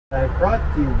I brought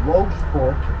the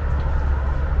WOSPORTS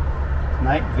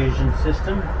night vision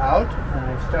system out and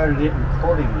I've started it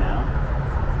recording now.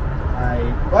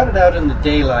 I brought it out in the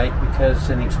daylight because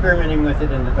in experimenting with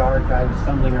it in the dark I was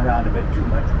stumbling around a bit too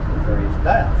much with the various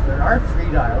dials. There are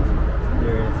 3 dials.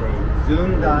 There is a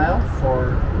zoom dial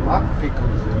for optical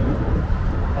zoom,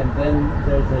 and then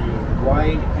there's a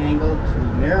wide angle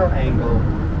to narrow angle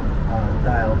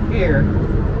dial here,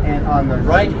 and on the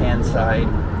right hand side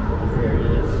there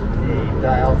is a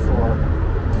dial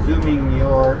for zooming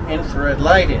your infrared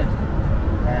light in.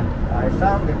 And I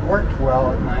found it worked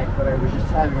well at night, but I was just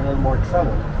having a little more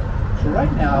trouble. So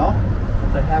right now,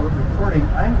 since I have it recording,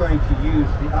 I'm going to use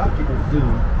the optical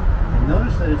zoom. And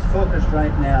notice that it's focused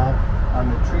right now on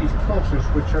the trees closest,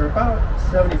 which are about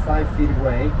 75 feet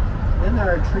away. Then there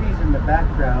are trees in the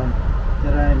background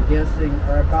that I'm guessing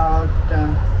are about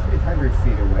 300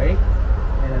 feet away.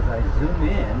 And as I zoom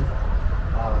in,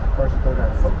 of course I go down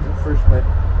to focus at first, but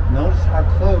notice how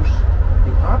close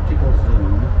the optical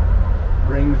zoom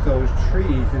brings those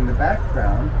trees in the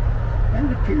background, and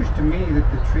it appears to me that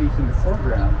the trees in the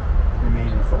foreground remain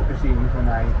in focus even when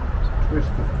I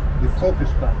twist the focus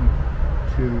button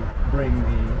to bring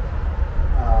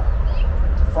the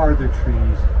farther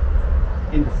trees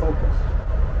into focus.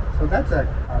 So that's a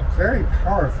very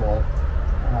powerful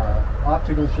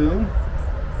optical zoom.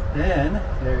 Then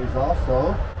there is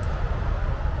also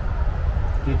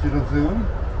digital zoom,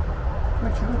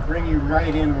 which will bring you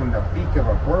right in on the beak of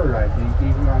a bird, I think,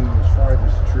 even on those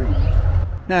farthest trees.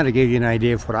 Now to give you an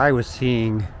idea of what I was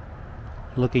seeing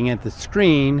looking at the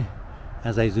screen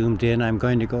as I zoomed in, I'm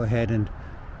going to go ahead and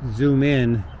zoom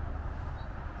in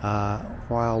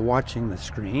while watching the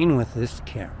screen with this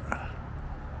camera.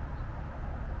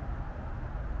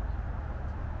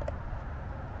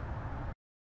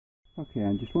 Okay,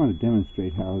 I just want to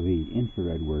demonstrate how the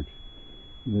infrared works.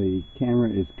 The camera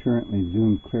is currently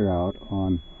zoomed clear out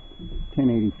on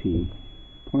 1080p,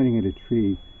 pointing at a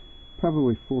tree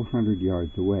probably 400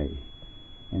 yards away.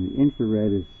 And the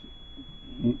infrared is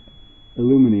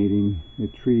illuminating the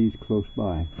trees close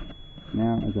by.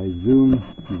 Now as I zoom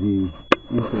the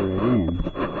infrared in,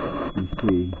 you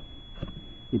see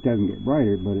it doesn't get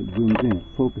brighter, but it zooms in, it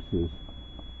focuses.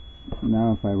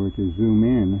 Now if I were to zoom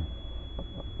in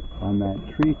on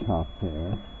that treetop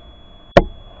there,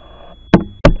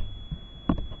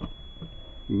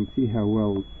 you can see how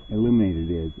well illuminated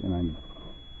it is, and I'm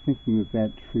thinking that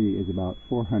that tree is about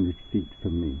 400 feet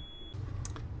from me.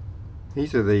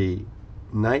 These are the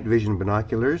night vision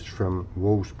binoculars from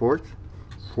WOSPORTS,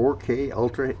 4K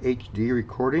Ultra HD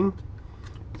recording,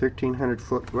 1300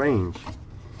 foot range.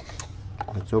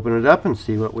 Let's open it up and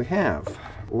see what we have.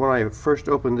 When I first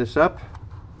opened this up,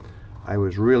 I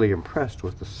was really impressed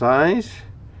with the size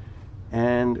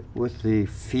and with the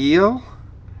feel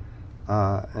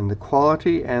and the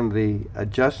quality and the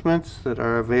adjustments that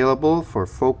are available for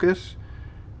focus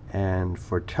and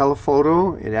for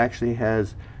telephoto. It actually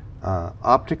has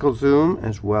optical zoom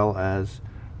as well as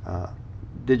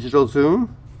digital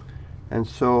zoom, and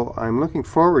so I'm looking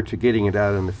forward to getting it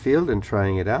out in the field and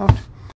trying it out.